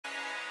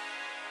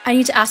I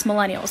need to ask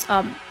millennials,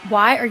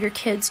 why are your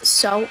kids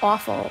so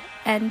awful?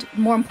 And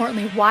more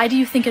importantly, why do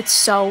you think it's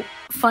so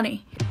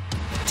funny?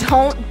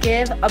 Don't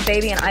give a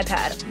baby an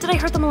iPad. Did I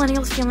hurt the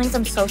millennials' feelings?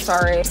 I'm so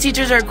sorry.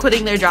 Teachers are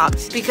quitting their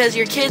jobs because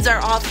your kids are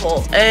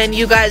awful and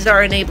you guys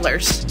are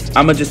enablers.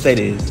 I'ma just say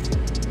this.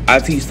 I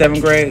teach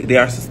 7th grade, they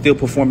are still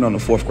performing on the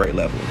 4th grade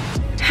level.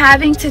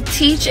 Having to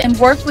teach and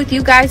work with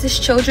you guys as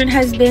children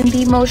has been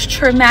the most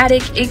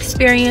traumatic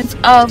experience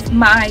of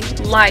my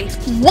life.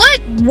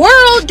 What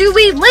world do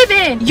we live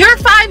in? Your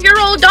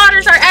 5-year-old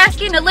daughters are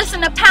asking to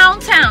listen to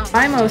Pound Town.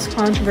 My most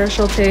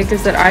controversial take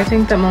is that I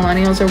think that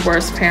millennials are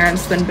worse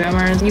parents than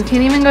boomers. You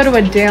can't even go to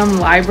a damn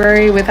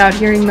library without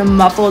hearing the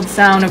muffled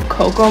sound of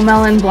cocoa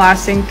melon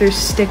blasting through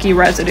sticky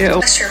residue.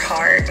 Bless your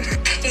heart.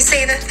 You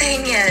see, the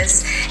thing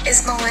is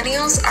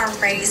millennials are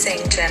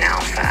raising Gen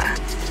Alpha.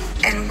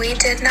 And we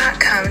did not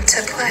come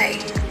to play.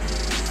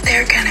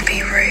 They're gonna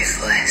be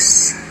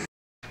ruthless.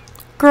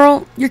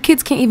 Girl, your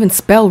kids can't even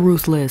spell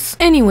ruthless.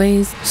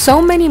 Anyways, so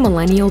many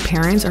millennial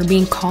parents are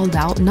being called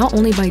out not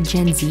only by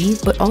Gen Z,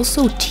 but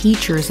also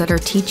teachers that are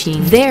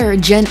teaching their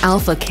Gen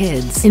Alpha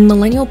kids. And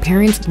millennial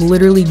parents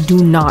literally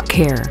do not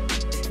care.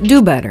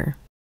 Do better.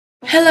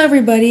 Hello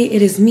everybody,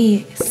 it is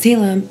me,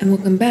 Salem, and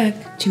welcome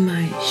back to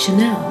my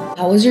channel.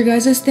 How was your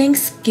guys'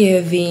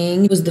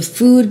 Thanksgiving? Was the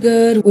food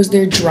good? Was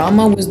there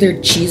drama? Was there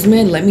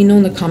cheeseman? Let me know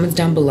in the comments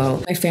down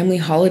below. My family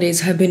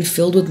holidays have been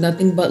filled with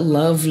nothing but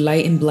love,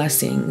 light, and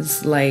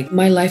blessings. Like,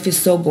 my life is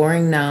so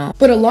boring now.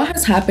 But a lot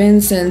has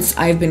happened since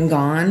I've been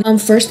gone.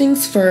 First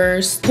things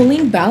first,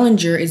 Pauline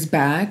Ballinger is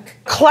back.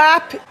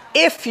 Clap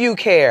if you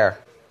care.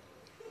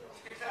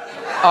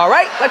 All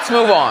right, let's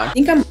move on. I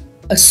think I'm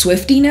a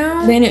Swiftie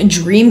now. Then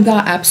Dream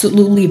got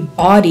absolutely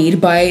bodied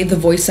by the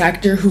voice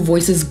actor who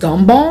voices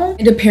Gumball.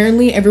 And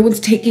apparently everyone's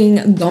taking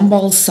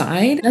Gumball's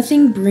side.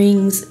 Nothing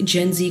brings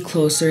Gen Z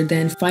closer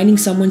than finding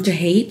someone to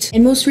hate.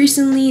 And most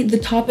recently, the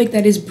topic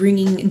that is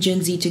bringing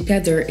Gen Z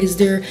together is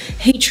their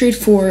hatred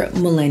for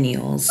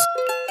millennials.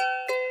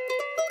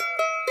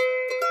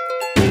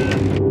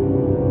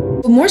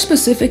 But more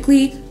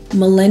specifically,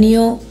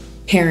 millennial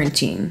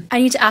parenting. I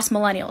need to ask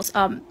millennials,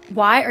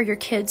 why are your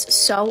kids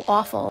so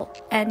awful?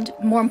 And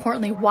more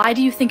importantly, why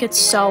do you think it's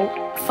so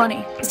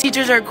funny?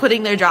 Teachers are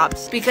quitting their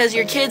jobs because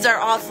your kids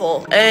are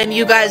awful and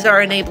you guys are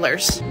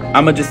enablers.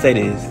 I'ma just say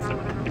this.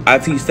 I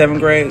teach 7th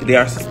grade, they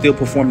are still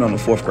performing on the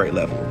 4th grade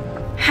level.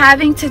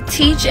 Having to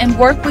teach and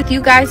work with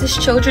you guys as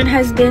children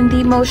has been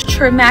the most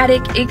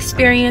traumatic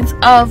experience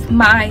of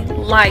my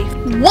life.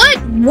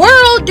 What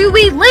world do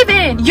we live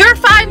in? Your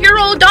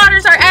 5-year-old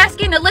daughters are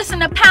asking to listen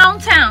to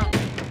Pound Town.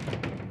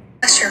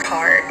 Bless your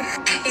heart.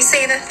 You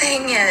see, the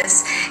thing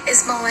is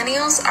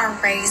millennials are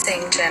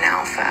raising Gen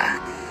Alpha.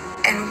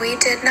 And we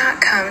did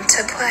not come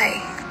to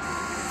play.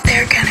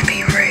 They're gonna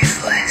be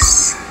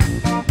ruthless.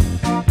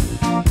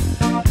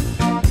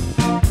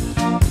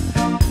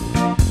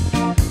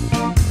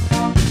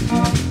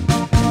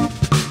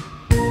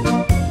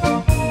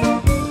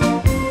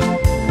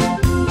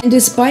 And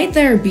despite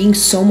there being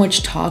so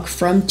much talk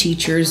from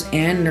teachers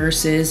and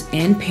nurses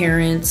and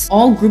parents,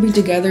 all grouping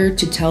together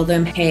to tell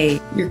them,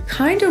 hey, you're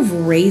kind of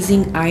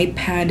raising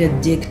iPad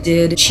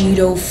addicted,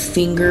 Cheeto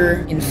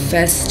finger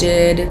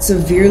infested,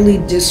 severely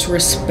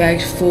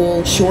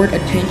disrespectful, short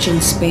attention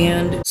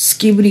span,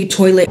 skibbity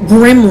toilet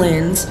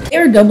gremlins.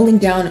 They're doubling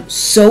down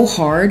so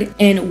hard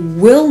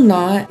and will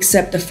not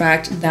accept the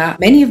fact that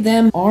many of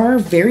them are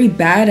very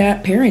bad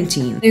at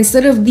parenting.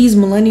 Instead of these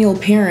millennial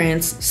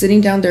parents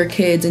sitting down their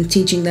kids and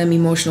teaching them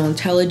emotional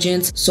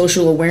intelligence,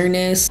 social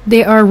awareness,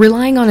 They are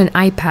relying on an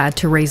iPad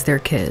to raise their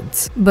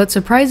kids. But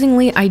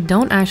surprisingly, I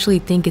don't actually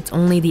think it's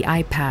only the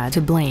iPad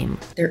to blame.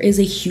 there is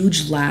a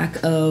huge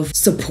lack of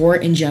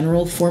support in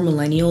general for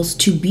millennials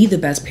to be the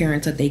best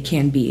parents that they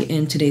can be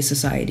in today's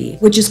society,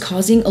 which is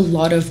causing a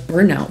lot of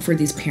burnout for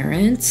these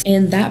parents.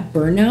 And that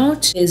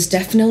burnout is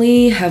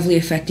definitely heavily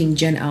affecting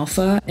Gen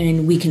Alpha,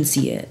 and we can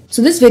see it.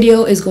 So this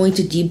video is going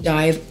to deep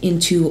dive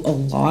into a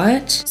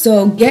lot.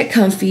 So get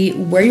comfy,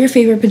 wear your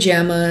favorite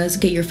pajamas,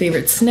 get your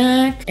favorite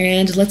snack,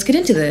 and let's get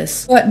into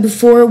this. But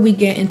before we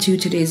get into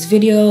today's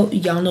video,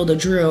 y'all know the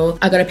drill.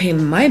 I gotta pay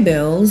my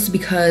bills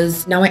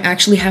because now I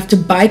actually have to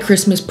buy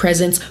Christmas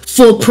presents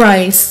full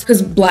price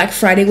because Black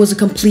Friday was a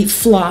complete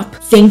flop.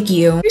 Thank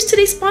you. Here's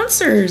today's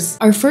sponsors.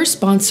 Our first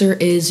sponsor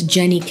is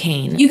Jenny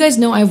Kane. You guys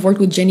know I've worked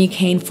with Jenny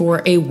Kane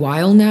for a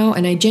while now,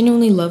 and I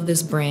genuinely love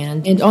this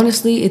brand. And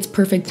honestly, it's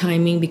perfect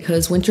timing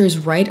because winter is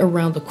right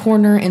around the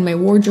corner and my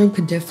wardrobe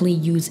could definitely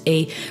use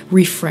a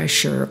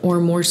refresher, or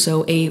more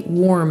so a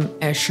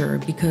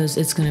warm-esher, because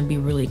it's gonna be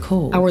really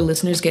cold. Our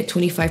listeners get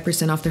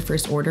 25% off their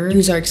first order.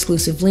 Use our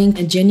exclusive link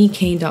at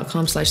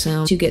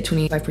jennykane.com/sound to get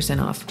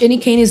 25% off. Jenny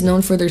Kane is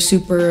known for their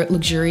super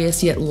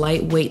luxurious yet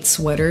lightweight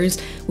sweaters,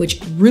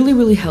 which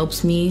really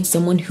helps me,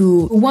 someone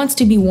who wants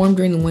to be warm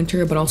during the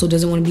winter but also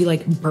doesn't want to be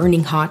like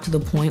burning hot to the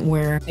point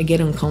where I get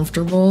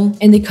uncomfortable.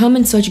 And they come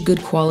in such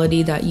good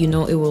quality that you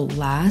know it will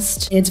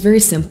last. And it's very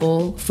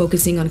simple,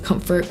 focusing on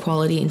comfort,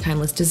 quality, and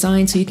timeless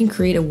design, so you can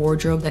create a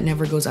wardrobe that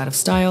never goes out of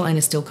style and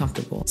is still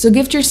comfortable. So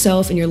gift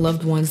yourself and your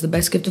loved ones the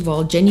best gift of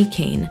all, Jenny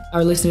Kane.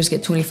 Our listeners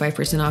get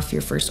 25% off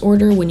your first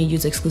order when you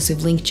use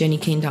exclusive link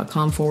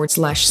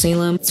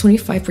jennykane.com/Salem.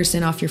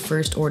 25% off your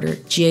first order,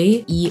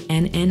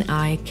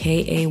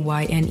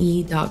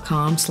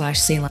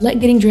 JENNIKAYNE.com/Salem. Let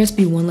getting dressed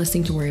be one less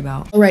thing to worry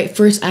about. All right,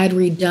 first ad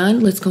read done.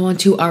 Let's go on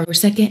to our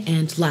second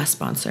and last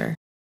sponsor.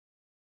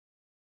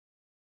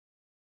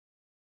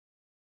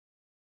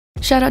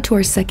 Shout out to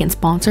our second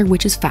sponsor,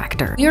 which is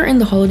Factor. We are in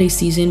the holiday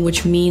season,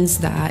 which means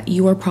that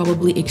you are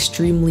probably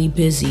extremely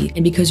busy.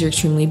 And because you're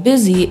extremely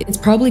busy, it's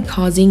probably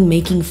causing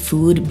making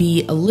food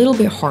be a little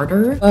bit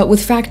harder. But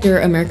with Factor,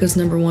 America's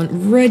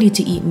 #1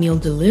 ready-to-eat meal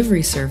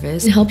delivery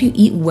service, can help you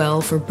eat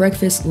well for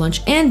breakfast,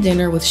 lunch, and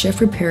dinner with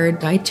chef-prepared,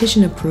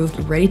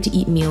 dietitian-approved,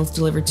 ready-to-eat meals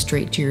delivered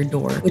straight to your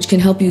door, which can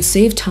help you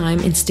save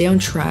time and stay on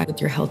track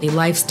with your healthy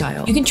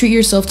lifestyle. You can treat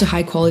yourself to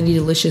high-quality,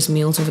 delicious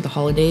meals over the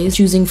holidays,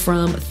 choosing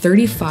from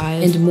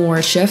 35 and more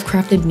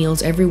chef-crafted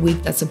meals every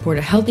week that support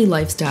a healthy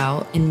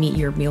lifestyle and meet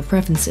your meal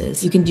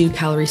preferences. You can do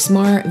calorie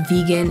smart,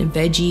 vegan,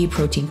 veggie,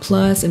 protein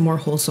plus, and more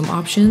wholesome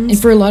options. And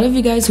for a lot of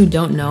you guys who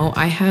don't know,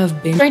 I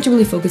have been trying to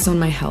really focus on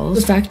my health.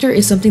 The Factor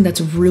is something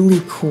that's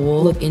really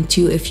cool to look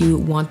into if you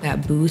want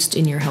that boost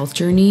in your health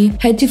journey.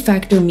 Head to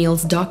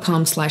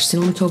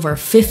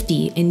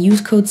factormeals.com/SalemTovar50 and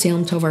use code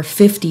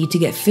SalemTovar50 to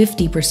get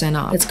 50%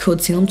 off. That's code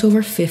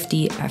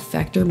SalemTovar50 at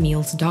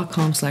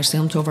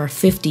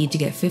factormeals.com/SalemTovar50 to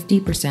get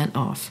 50%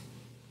 off.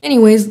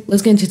 Anyways,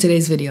 let's get into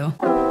today's video.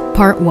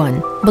 Part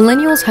 1.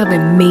 Millennials have a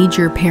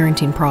major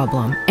parenting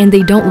problem, and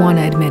they don't want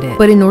to admit it.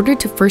 But in order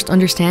to first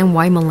understand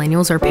why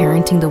millennials are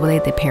parenting the way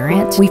they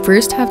parent, we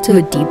first have to do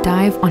a deep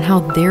dive on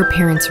how their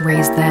parents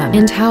raised them,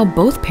 and how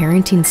both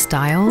parenting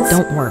styles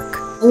don't work.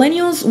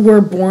 Millennials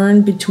were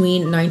born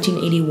between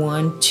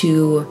 1981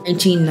 to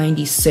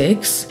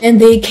 1996, and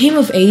they came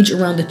of age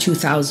around the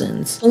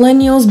 2000s.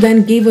 Millennials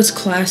then gave us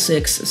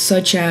classics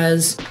such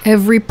as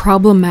every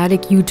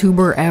problematic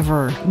YouTuber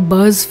ever,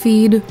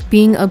 BuzzFeed,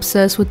 being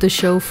obsessed with the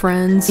show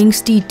Friends,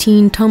 angsty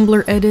teen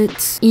Tumblr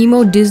edits,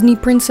 emo Disney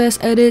princess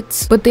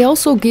edits, but they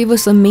also gave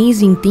us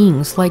amazing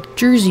things like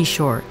Jersey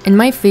Shore, and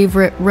my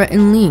favorite, Rhett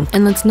and Link,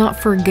 and let's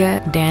not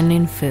forget Dan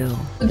and Phil.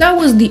 But that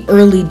was the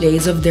early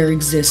days of their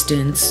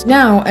existence.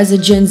 Now, as a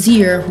Gen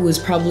Zer who is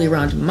probably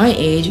around my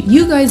age,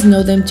 you guys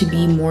know them to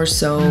be more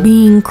so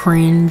being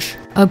cringe,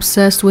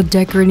 obsessed with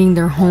decorating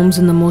their homes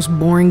in the most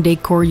boring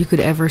decor you could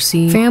ever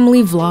see,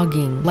 family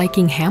vlogging,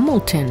 liking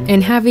Hamilton,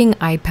 and having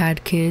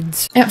iPad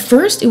kids. At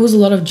first, it was a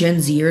lot of Gen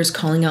Zers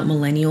calling out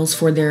millennials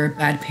for their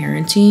bad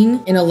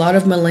parenting, and a lot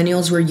of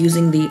millennials were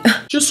using the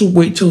just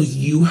wait till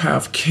you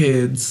have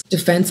kids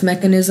defense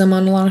mechanism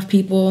on a lot of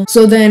people.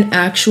 So then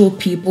actual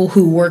people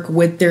who work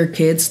with their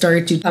kids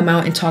started to come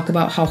out and talk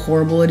about how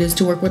horrible it is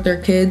to work with their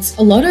kids.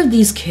 A lot of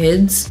these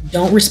kids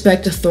don't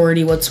respect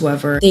authority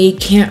whatsoever. They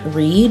can't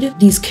read.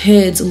 These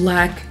kids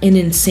lack an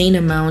insane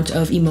amount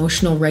of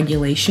emotional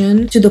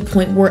regulation to the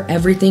point where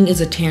everything is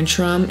a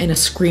tantrum and a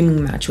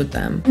screaming match with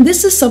them. And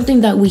this is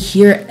something that we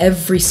hear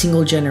every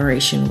single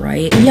generation,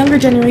 right? The younger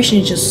generation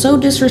is just so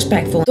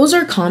disrespectful. Those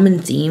are common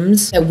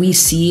themes that we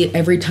see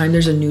every time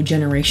there's a new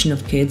generation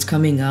of kids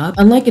coming up.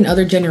 Unlike in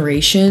other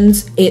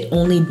generations, it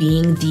only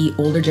being the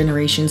older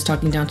generations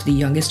talking down to the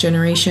youngest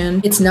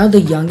generation, it's now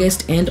the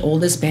youngest and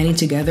oldest banding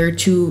together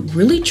to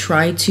really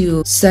try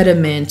to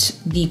sediment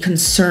the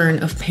concern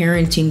of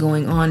parenting going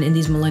on in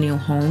these millennial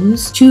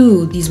homes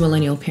to these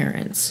millennial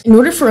parents. In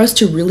order for us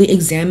to really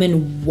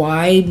examine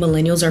why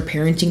millennials are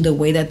parenting the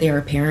way that they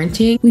are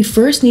parenting, we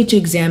first need to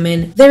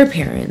examine their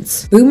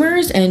parents.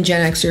 Boomers and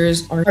Gen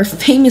Xers are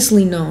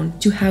famously known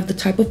to have the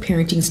type of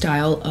parenting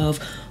style of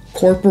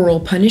corporal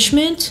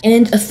punishment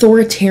and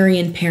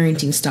authoritarian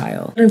parenting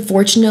style.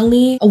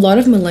 Unfortunately, a lot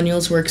of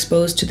millennials were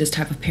exposed to this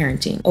type of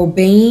parenting,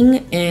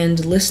 obeying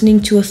and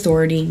listening to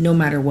authority no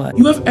matter what.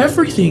 You have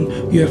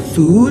everything. You have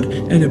food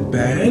and a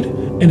bed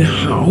and a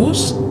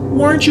house.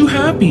 Why aren't you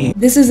happy?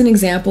 This is an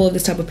example of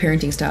this type of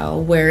parenting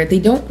style where they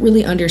don't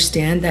really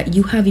understand that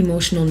you have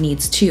emotional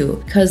needs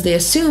too, because they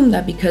assume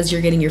that because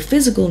you're getting your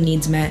physical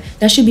needs met,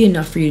 that should be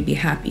enough for you to be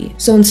happy.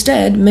 So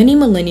instead, many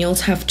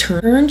millennials have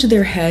turned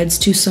their heads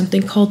to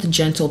something called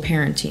gentle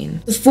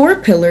parenting. The 4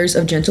 pillars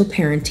of gentle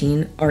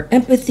parenting are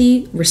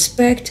empathy,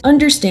 respect,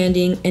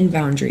 understanding, and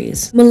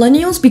boundaries.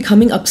 Millennials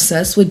becoming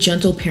obsessed with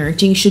gentle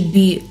parenting should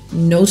be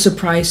no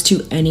surprise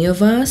to any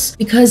of us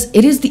because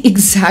it is the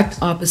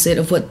exact opposite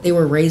of what they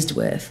were raised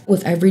with.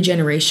 With every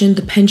generation,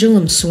 the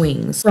pendulum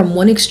swings from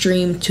one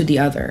extreme to the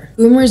other.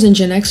 Boomers and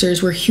Gen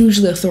Xers were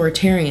hugely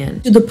authoritarian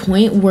to the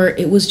point where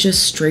it was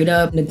just straight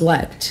up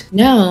neglect.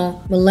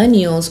 Now,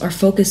 millennials are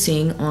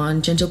focusing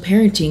on gentle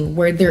parenting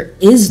where there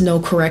is no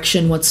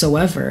correction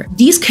whatsoever.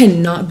 These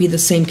cannot be the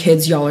same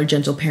kids y'all are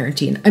gentle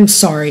parenting. I'm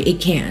sorry, it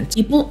can't.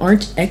 People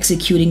aren't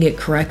executing it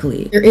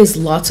correctly. There is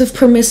lots of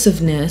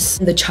permissiveness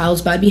in the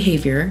child's bad behavior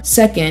behavior.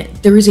 Second,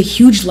 there is a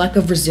huge lack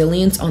of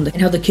resilience on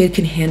how the kid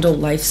can handle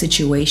life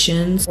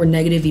situations or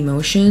negative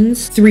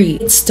emotions. 3,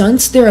 it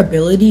stunts their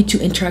ability to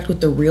interact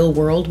with the real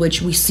world,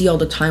 which we see all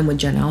the time with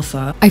Gen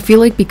Alpha. I feel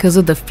like because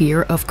of the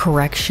fear of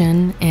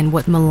correction and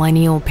what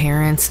millennial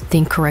parents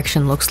think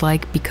correction looks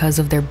like because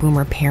of their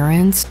boomer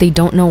parents, they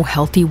don't know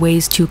healthy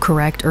ways to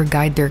correct or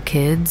guide their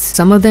kids.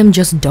 Some of them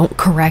just don't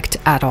correct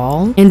at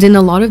all. And in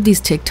a lot of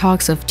these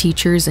TikToks of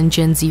teachers and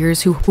Gen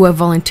Zers who have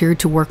volunteered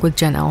to work with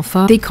Gen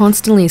Alpha, they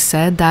constantly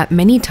said that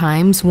many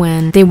times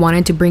when they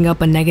wanted to bring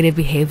up a negative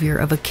behavior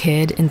of a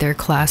kid in their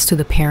class to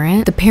the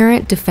parent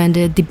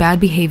defended the bad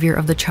behavior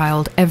of the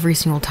child every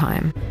single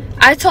time.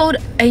 I told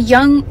a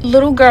young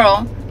little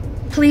girl,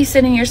 please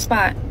sit in your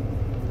spot.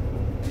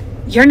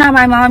 You're not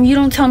my mom, you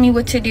don't tell me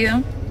what to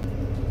do.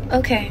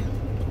 Okay.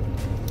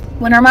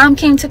 When her mom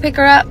came to pick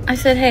her up, I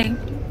said, hey,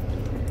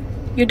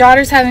 your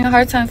daughter's having a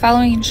hard time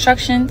following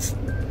instructions,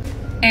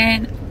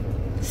 and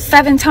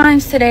 7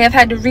 times today I've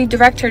had to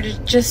redirect her to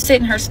just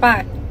sit in her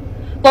spot.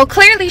 Well,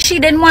 clearly she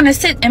didn't want to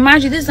sit, and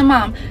mind you, this is a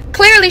mom.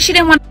 Clearly she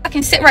didn't want to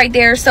fucking sit right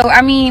there. So,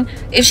 I mean,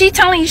 if she's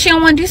telling you she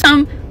don't want to do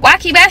something, why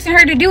keep asking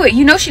her to do it?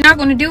 You know she's not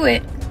going to do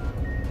it.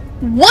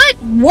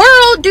 What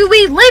world do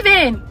we live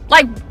in?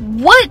 Like,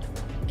 what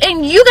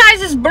in you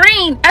guys'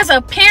 brain as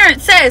a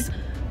parent says,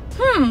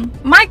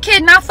 my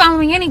kid not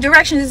following any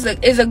directions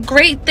is a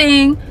great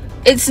thing.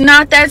 It's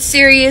not that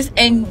serious,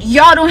 and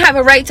y'all don't have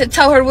a right to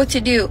tell her what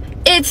to do.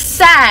 It's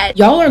sad.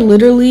 Y'all are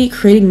literally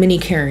creating mini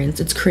Karens.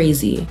 It's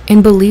crazy.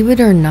 And believe it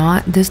or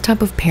not, this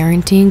type of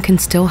parenting can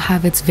still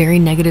have its very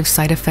negative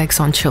side effects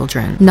on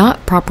children.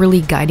 Not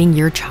properly guiding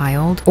your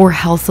child or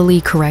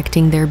healthily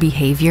correcting their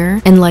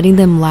behavior and letting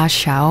them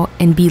lash out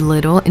and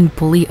belittle and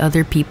bully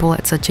other people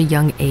at such a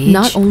young age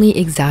not only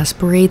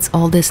exasperates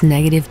all this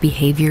negative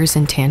behaviors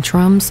and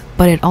tantrums,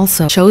 but it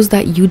also shows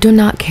that you do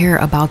not care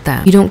about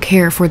them. You don't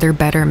care for their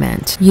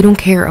betterment. You don't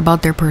care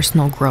about their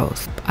personal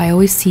growth. I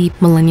always see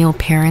millennial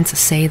parents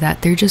say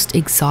that they're just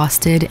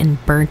exhausted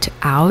and burnt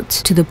out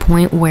to the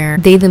point where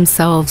they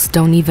themselves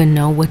don't even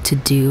know what to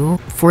do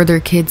for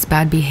their kids'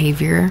 bad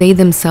behavior. They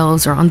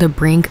themselves are on the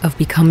brink of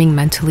becoming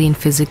mentally and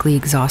physically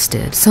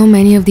exhausted. So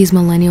many of these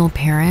millennial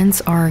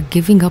parents are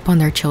giving up on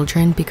their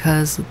children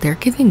because they're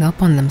giving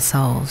up on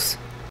themselves.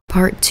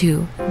 Part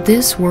 2.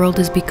 This world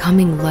is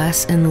becoming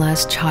less and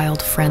less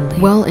child-friendly.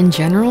 Well, in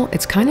general,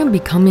 it's kind of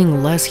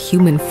becoming less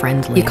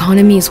human-friendly. The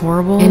economy is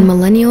horrible, and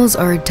millennials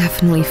are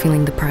definitely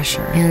feeling the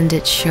pressure, and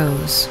it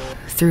shows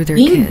through their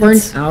Being kids.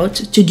 burnt out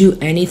to do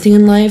anything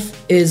in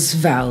life is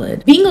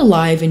valid. Being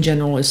alive in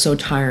general is so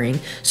tiring,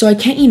 so I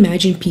can't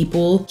imagine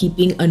people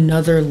keeping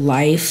another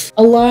life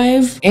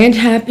alive and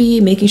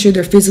happy, making sure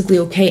they're physically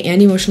okay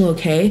and emotionally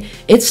okay.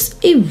 It's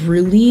a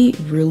really,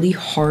 really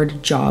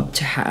hard job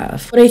to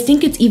have. But I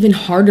think it's even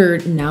harder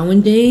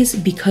nowadays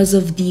because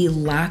of the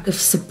lack of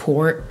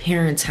support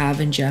parents have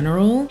in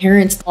general.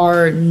 Parents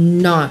are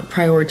not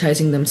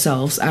prioritizing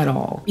themselves at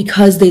all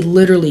because they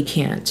literally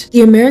can't.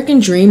 The American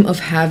dream of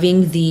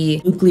having the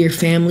nuclear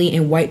family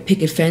and white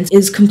picket fence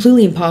is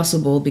completely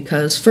impossible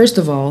because, first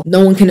of all,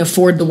 no one can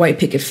afford the white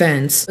picket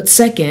fence. But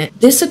second,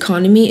 this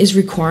economy is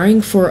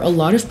requiring for a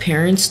lot of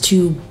parents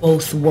to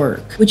both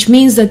work, which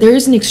means that there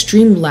is an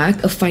extreme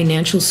lack of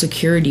financial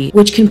security,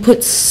 which can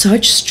put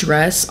such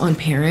stress on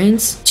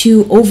parents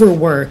to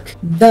overwork,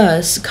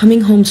 thus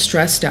coming home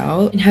stressed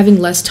out and having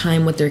less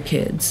time with their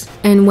kids.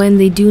 And when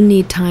they do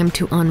need time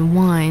to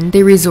unwind,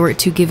 they resort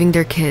to giving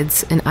their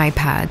kids an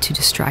iPad to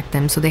distract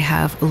them so they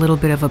have a little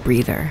bit of a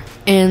breather.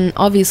 And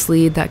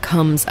obviously that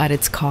comes at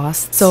its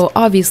cost. So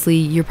obviously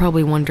you're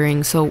probably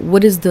wondering, so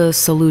what is the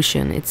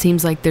solution? It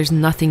seems like there's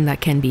nothing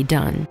that can be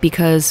done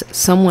because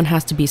someone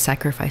has to be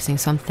sacrificing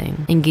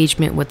something.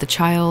 Engagement with the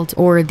child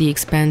or the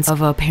expense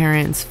of a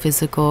parent's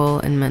physical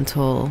and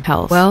mental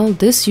health. Well,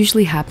 this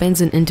usually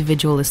happens in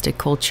individualistic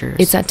cultures.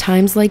 It's at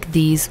times like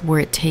these where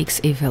it takes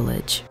a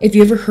village. If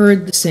you ever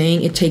heard the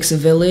saying, it takes a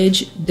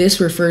village, this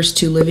refers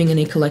to living in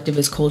a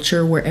collectivist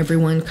culture where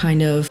everyone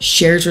kind of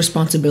shares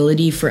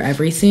responsibility for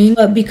everything.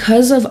 But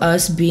because of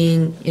us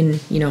being in,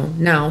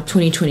 now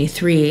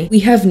 2023, we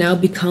have now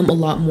become a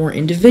lot more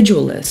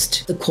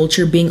individualist. The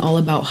culture being all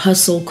about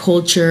hustle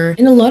culture.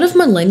 And a lot of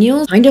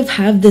millennials kind of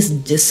have this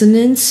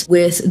dissonance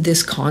with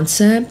this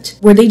concept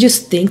where they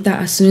just think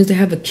that as soon as they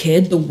have a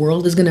kid, the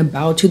world is going to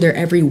bow to their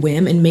every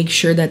whim and make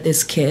sure that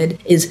this kid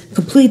is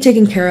completely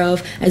taken care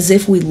of, as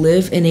if we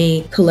live in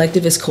a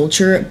collectivist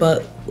culture,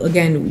 but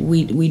again,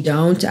 we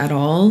don't at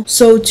all.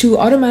 So to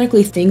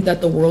automatically think that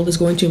the world is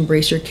going to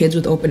embrace your kids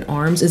with open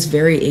arms is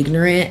very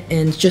ignorant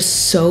and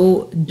just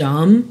so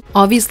dumb.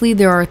 Obviously,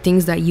 there are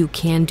things that you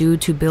can do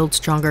to build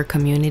stronger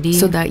community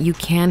so that you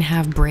can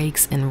have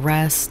breaks and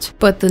rest.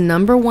 But the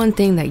number one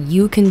thing that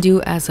you can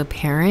do as a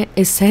parent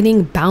is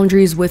setting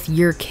boundaries with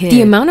your kid.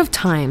 The amount of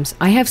times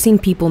I have seen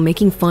people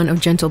making fun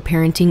of gentle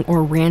parenting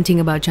or ranting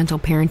about gentle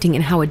parenting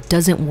and how it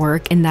doesn't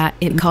work and that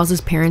it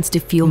causes parents to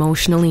feel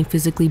emotionally and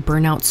physically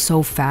burn out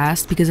so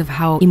fast because of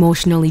how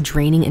emotionally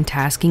draining and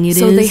tasking it is.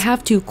 So they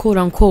have to quote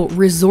unquote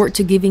resort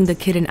to giving the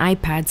kid an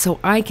iPad so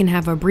I can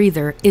have a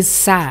breather is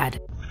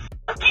sad.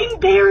 King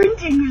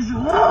parenting is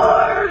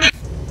hard.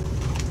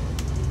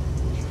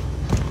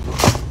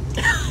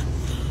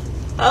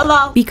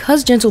 Hello.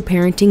 Because gentle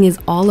parenting is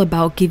all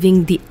about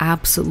giving the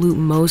absolute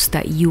most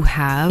that you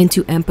have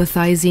into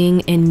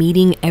empathizing and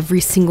meeting every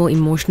single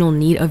emotional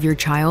need of your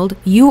child,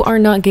 you are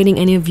not getting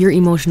any of your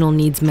emotional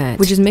needs met,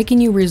 which is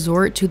making you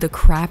resort to the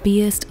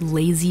crappiest,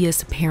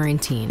 laziest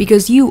parenting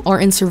because you are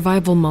in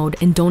survival mode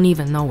and don't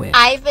even know it.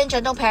 I've been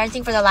gentle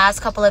parenting for the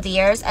last couple of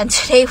years, and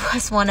today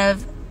was one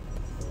of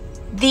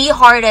the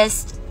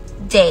hardest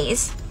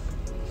days.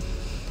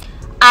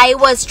 I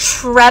was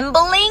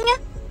trembling,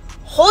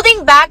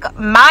 holding back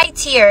my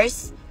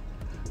tears,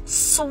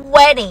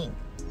 sweating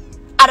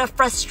out of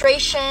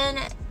frustration,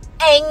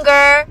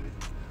 anger.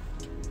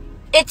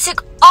 It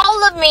took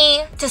all of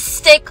me to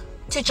stick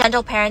to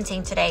gentle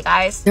parenting today,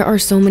 guys. There are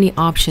so many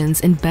options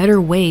and better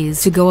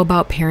ways to go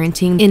about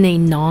parenting in a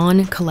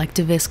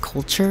non-collectivist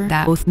culture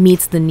that both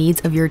meets the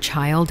needs of your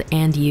child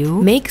and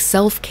you. Make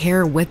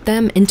self-care with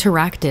them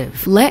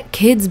interactive. Let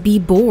kids be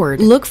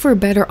bored. Look for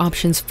better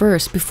options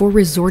first before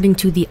resorting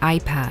to the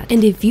iPad.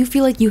 And if you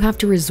feel like you have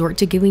to resort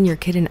to giving your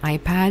kid an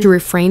iPad to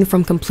refrain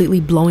from completely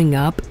blowing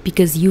up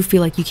because you feel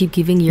like you keep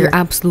giving your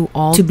absolute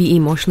all to be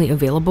emotionally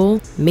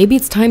available, maybe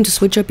it's time to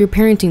switch up your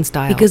parenting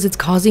style because it's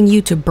causing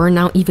you to burn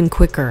out even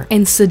quicker.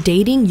 And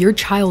sedating your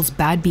child's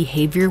bad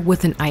behavior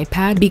with an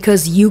iPad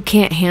because you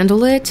can't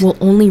handle it will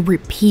only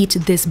repeat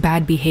this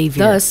bad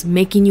behavior, thus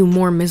making you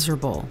more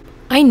miserable.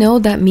 I know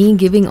that me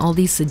giving all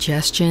these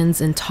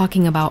suggestions and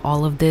talking about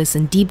all of this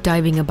and deep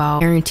diving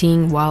about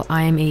parenting while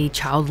I am a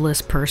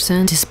childless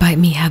person, despite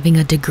me having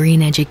a degree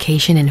in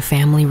education and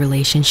family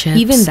relationships,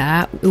 even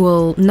that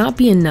will not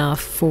be enough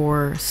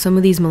for some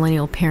of these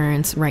millennial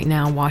parents right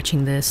now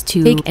watching this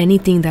to take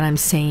anything that I'm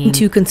saying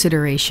into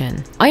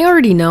consideration. I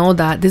already know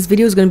that this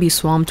video is going to be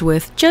swamped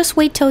with just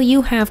wait till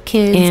you have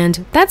kids,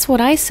 and that's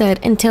what I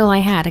said until I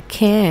had a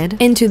kid.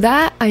 And to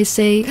that I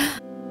say,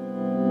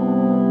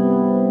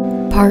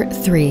 Part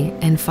 3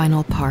 and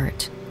final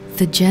part,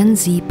 the Gen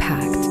Z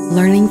Pact,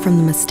 learning from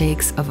the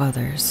mistakes of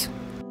others.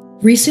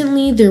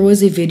 Recently, there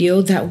was a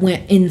video that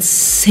went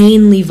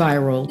insanely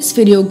viral. This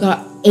video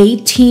got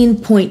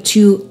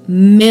 18.2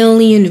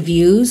 million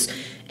views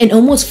and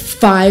almost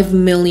 5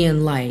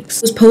 million likes.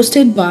 It was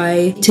posted by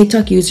a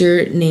TikTok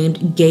user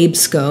named Gabe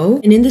Sco.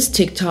 And in this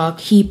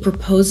TikTok, he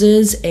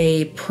proposes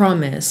a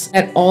promise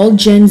that all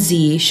Gen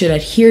Z should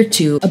adhere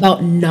to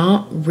about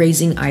not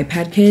raising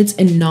iPad kids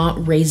and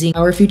not raising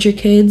our future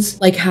kids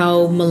like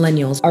how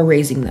millennials are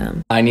raising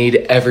them. I need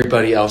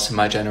everybody else in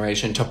my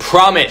generation to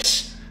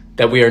promise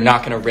that we are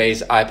not going to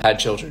raise iPad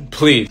children.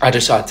 Please. I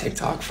just saw a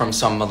TikTok from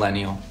some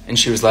millennial and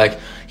she was like,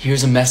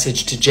 here's a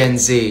message to Gen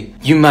Z.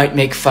 You might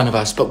make fun of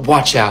us, but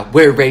watch out.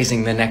 We're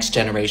raising the next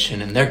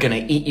generation and they're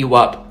going to eat you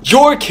up.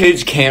 Your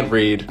kids can't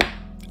read,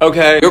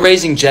 okay? You're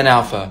raising Gen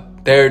Alpha.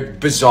 They're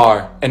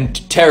bizarre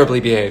and terribly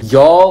behaved.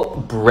 Y'all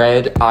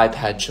bred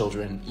iPad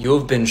children. You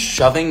have been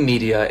shoving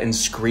media and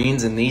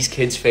screens in these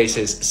kids'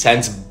 faces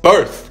since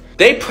birth.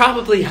 They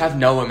probably have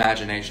no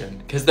imagination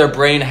because their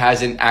brain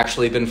hasn't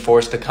actually been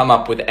forced to come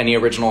up with any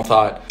original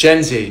thought.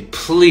 Gen Z,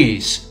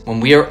 please,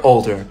 when we are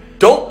older,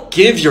 don't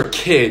give your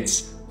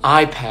kids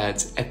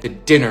iPads at the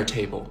dinner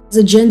table. As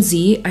a Gen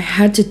Z, I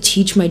had to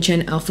teach my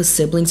Gen Alpha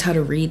siblings how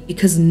to read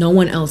because no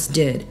one else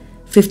did.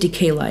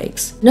 50k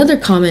likes. Another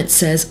comment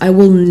says, I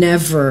will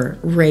never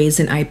raise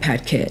an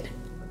iPad kid.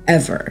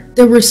 Ever.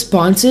 The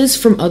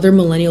responses from other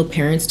millennial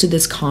parents to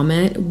this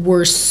comment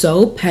were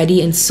so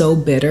petty and so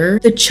bitter.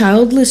 The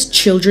childless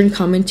children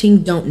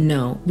commenting don't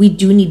know. We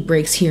do need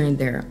breaks here and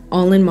there,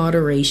 all in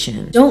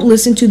moderation. Don't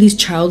listen to these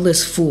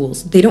childless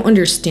fools. They don't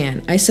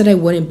understand. I said I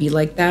wouldn't be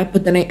like that,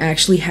 but then I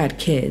actually had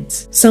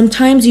kids.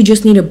 Sometimes you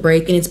just need a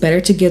break and it's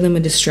better to give them a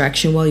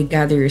distraction while you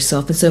gather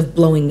yourself instead of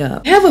blowing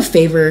up. I have a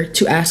favor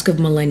to ask of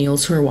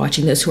millennials who are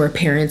watching this, who are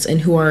parents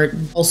and who are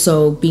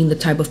also being the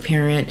type of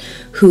parent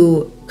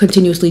who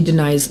continuously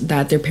denies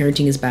that their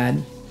parenting is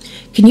bad.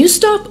 Can you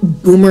stop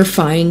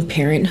boomerifying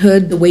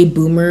parenthood the way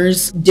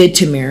boomers did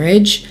to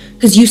marriage?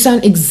 Because you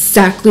sound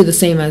exactly the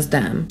same as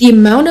them. The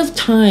amount of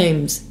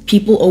times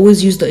people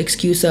always use the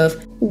excuse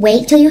of,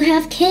 wait till you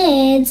have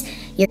kids,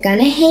 you're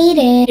gonna hate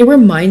it. It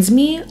reminds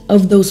me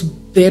of those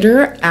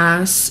bitter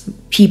ass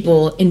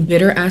people in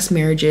bitter ass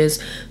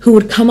marriages who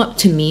would come up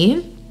to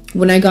me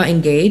when I got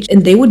engaged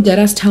and they would dead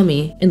ass tell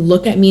me and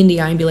look at me in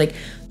the eye and be like,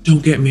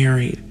 don't get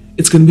married.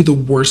 It's gonna be the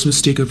worst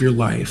mistake of your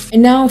life.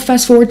 And now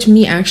fast forward to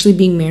me actually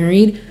being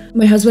married.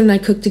 My husband and I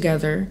cook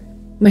together.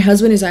 My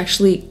husband is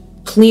actually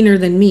cleaner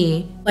than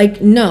me.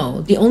 Like,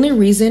 no, the only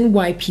reason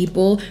why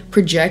people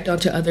project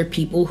onto other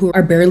people who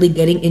are barely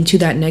getting into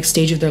that next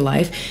stage of their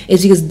life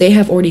is because they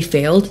have already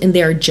failed and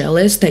they are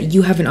jealous that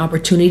you have an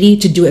opportunity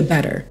to do it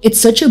better. It's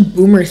such a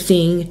boomer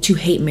thing to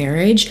hate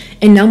marriage,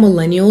 and now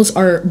millennials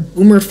are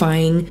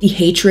boomerifying the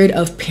hatred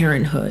of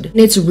parenthood. And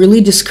it's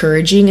really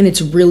discouraging and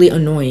it's really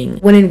annoying.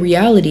 When in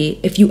reality,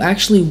 if you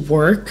actually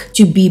work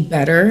to be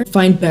better,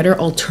 find better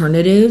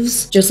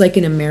alternatives, just like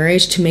in a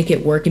marriage to make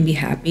it work and be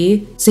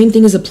happy, same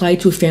thing is applied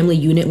to a family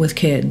unit with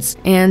kids.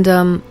 And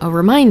a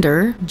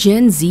reminder,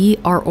 Gen Z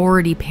are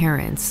already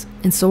parents.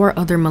 and so are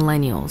other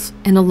millennials.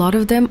 And a lot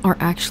of them are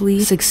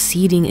actually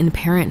succeeding in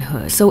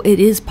parenthood. So it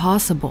is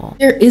possible.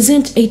 There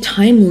isn't a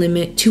time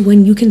limit to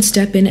when you can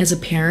step in as a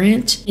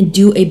parent and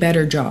do a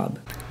better job.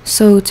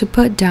 So to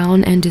put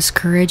down and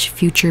discourage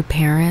future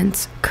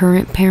parents,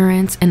 current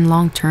parents, and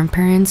long-term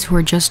parents who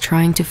are just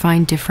trying to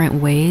find different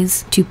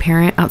ways to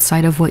parent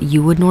outside of what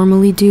you would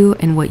normally do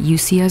and what you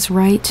see as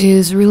right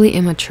is really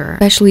immature,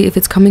 especially if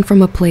it's coming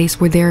from a place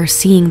where they're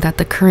seeing that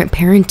the current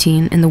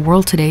parenting in the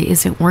world today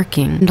isn't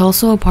working. And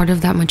also a part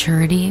of that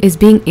maturity is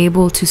being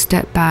able to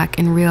step back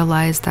and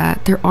realize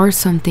that there are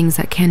some things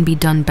that can be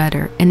done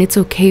better, and it's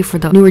okay for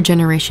the newer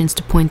generations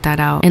to point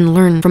that out and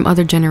learn from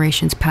other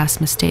generations'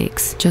 past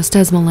mistakes, just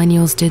as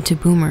millennials did to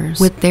boomers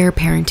with their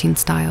parenting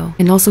style.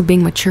 And also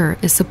being mature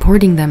is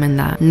supporting them in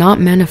that, not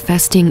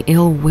manifesting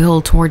ill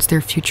will towards their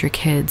future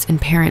kids in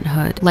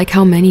parenthood like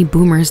how many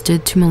boomers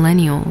did to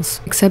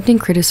millennials. Accepting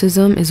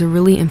criticism is a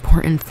really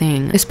important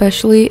thing,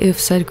 especially if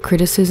said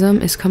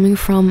criticism is coming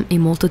from a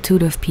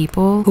multitude of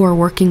people who are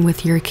working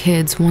with your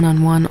kids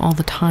one-on-one all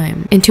the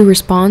time. And to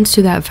respond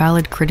to that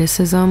valid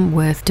criticism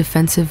with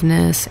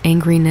defensiveness,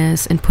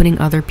 angriness, and putting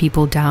other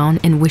people down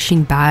and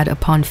wishing bad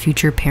upon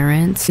future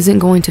parents isn't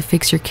going to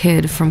fix your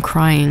kid from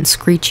crying,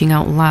 screeching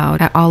out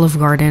loud at Olive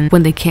Garden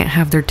when they can't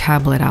have their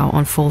tablet out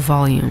on full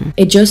volume.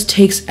 It just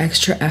takes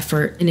extra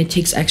effort and it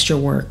takes extra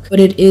work, but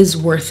it is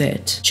worth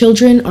it.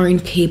 Children are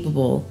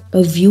incapable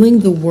of viewing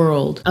the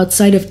world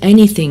outside of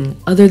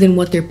anything other than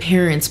what their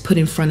parents put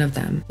in front of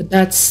them. But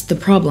that's the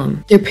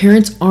problem. Their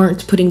parents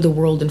aren't putting the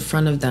world in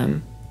front of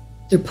them.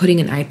 They're putting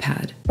an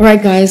iPad.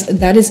 Alright guys,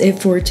 that is it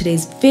for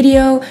today's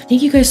video.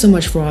 Thank you guys so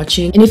much for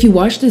watching. And if you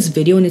watched this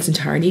video in its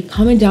entirety,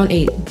 comment down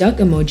a duck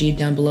emoji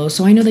down below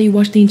so I know that you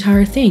watched the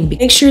entire thing.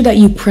 Make sure that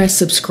you press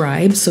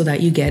subscribe so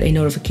that you get a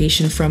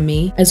notification from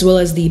me, as well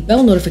as the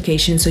bell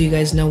notification so you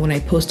guys know when I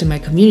post in my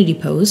community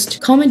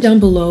post. Comment down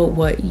below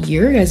what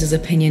your guys'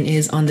 opinion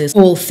is on this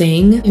whole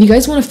thing. If you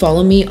guys want to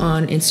follow me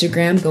on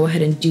Instagram, go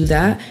ahead and do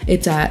that.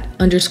 It's at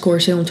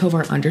 _Salem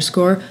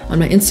Tovar_ on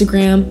my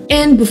Instagram.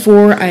 And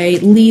before I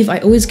leave,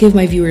 I always give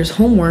my viewers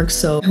homework,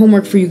 so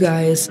homework for you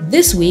guys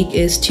this week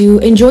is to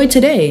enjoy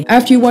today.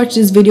 After you watch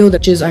this video,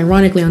 that is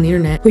ironically on the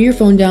internet, put your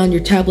phone down,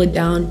 your tablet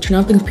down, turn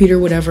off the computer,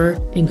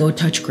 whatever, and go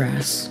touch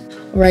grass.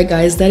 Alright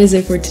guys, that is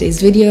it for today's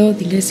video.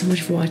 Thank you guys so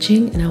much for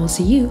watching, and I will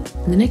see you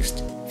in the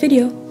next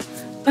video.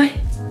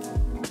 Bye!